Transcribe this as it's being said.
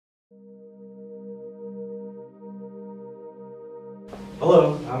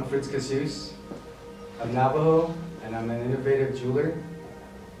Hello, I'm Fritz Casuse. I'm Navajo, and I'm an innovative jeweler.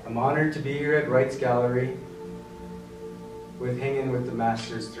 I'm honored to be here at Wright's Gallery with Hangin with the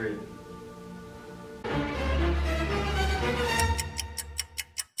Masters 3. What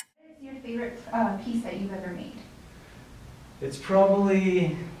is your favorite piece that you've ever made? It's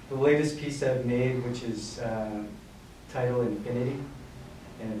probably the latest piece I've made, which is titled Infinity,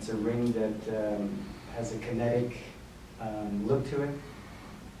 and it's a ring that has a kinetic look to it.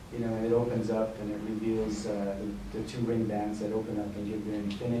 You know, and it opens up and it reveals the two ring bands that open up and give the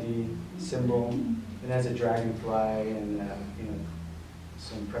infinity symbol. It has a dragonfly and you know,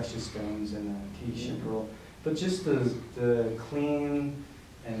 some precious stones and a tea sheetroll. But just the clean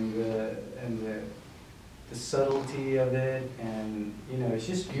and the subtlety of it, and you know, it's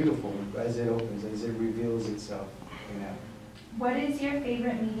just beautiful as it opens, as it reveals itself. You know. What is your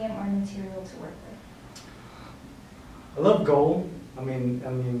favorite medium or material to work with? I love gold. I mean,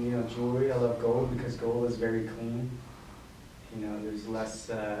 you know, jewelry. I love gold because gold is very clean. You know, there's less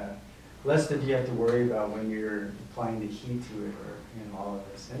that you have to worry about when you're applying the heat to it, or you know, all of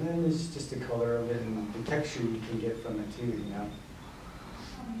this. And then there's just the color of it and the texture you can get from it too. You know.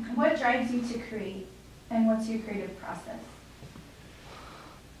 What drives you to create, and what's your creative process?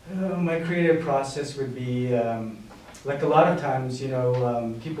 My creative process would be like a lot of times, you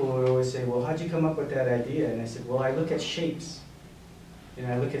know, people would always say, "Well, how'd you come up with that idea?" And I said, "Well, I look at shapes. You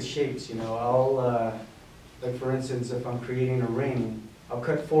know, I look at shapes, you know, I'll, like for instance, if I'm creating a ring, I'll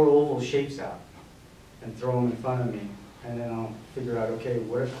cut 4 oval shapes out and throw them in front of me. And then I'll figure out, okay,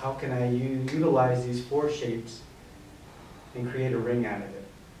 how can I utilize these 4 shapes and create a ring out of it?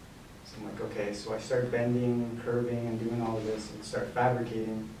 So I'm like, okay, so I start bending, curving, and doing all of this, and start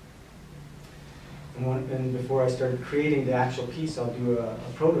fabricating. And before I start creating the actual piece, I'll do a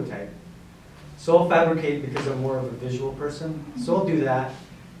prototype. So I'll fabricate because I'm more of a visual person. So I'll do that,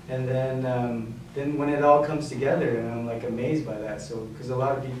 and then when it all comes together, and I'm like amazed by that. So because a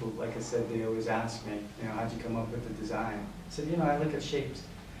lot of people, like I said, they always ask me, you know, how'd you come up with the design? I said, you know, I look at shapes.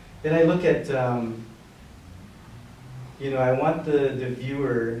 Then I look at, you know, I want the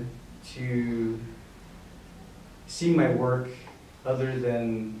viewer to see my work other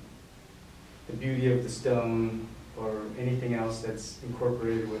than the beauty of the stone or anything else that's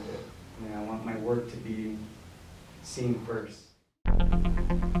incorporated with it. I want my work to be seen first.